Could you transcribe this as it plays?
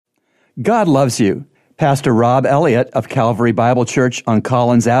God loves you. Pastor Rob Elliott of Calvary Bible Church on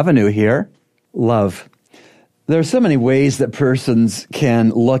Collins Avenue here. Love. There are so many ways that persons can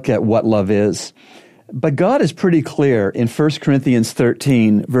look at what love is. But God is pretty clear in 1 Corinthians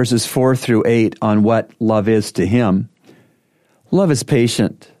 13, verses 4 through 8 on what love is to him. Love is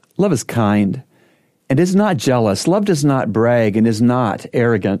patient. Love is kind. And is not jealous. Love does not brag and is not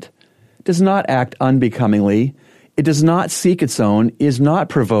arrogant. Does not act unbecomingly. It does not seek its own, is not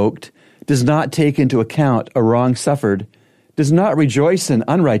provoked, does not take into account a wrong suffered, does not rejoice in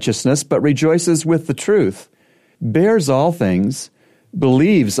unrighteousness, but rejoices with the truth, bears all things,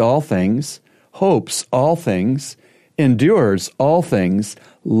 believes all things, hopes all things, endures all things.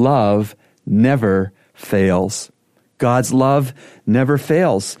 Love never fails. God's love never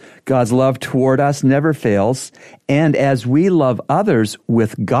fails. God's love toward us never fails. And as we love others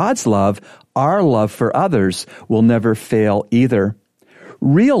with God's love, our love for others will never fail either.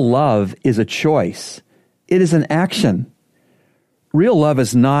 Real love is a choice. It is an action. Real love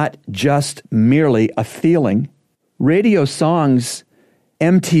is not just merely a feeling. Radio songs,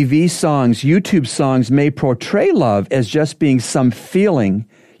 MTV songs, YouTube songs may portray love as just being some feeling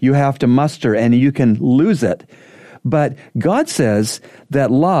you have to muster and you can lose it. But God says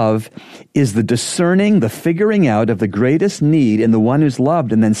that love is the discerning, the figuring out of the greatest need in the one who's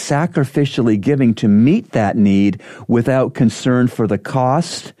loved and then sacrificially giving to meet that need without concern for the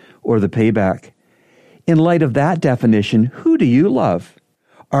cost or the payback. In light of that definition, who do you love?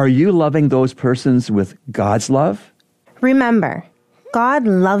 Are you loving those persons with God's love? Remember, God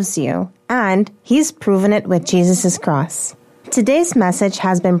loves you, and He's proven it with Jesus' cross. Today's message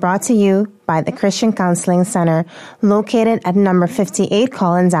has been brought to you by the Christian Counseling Center, located at number 58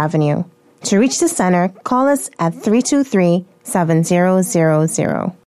 Collins Avenue. To reach the center, call us at 323-7000.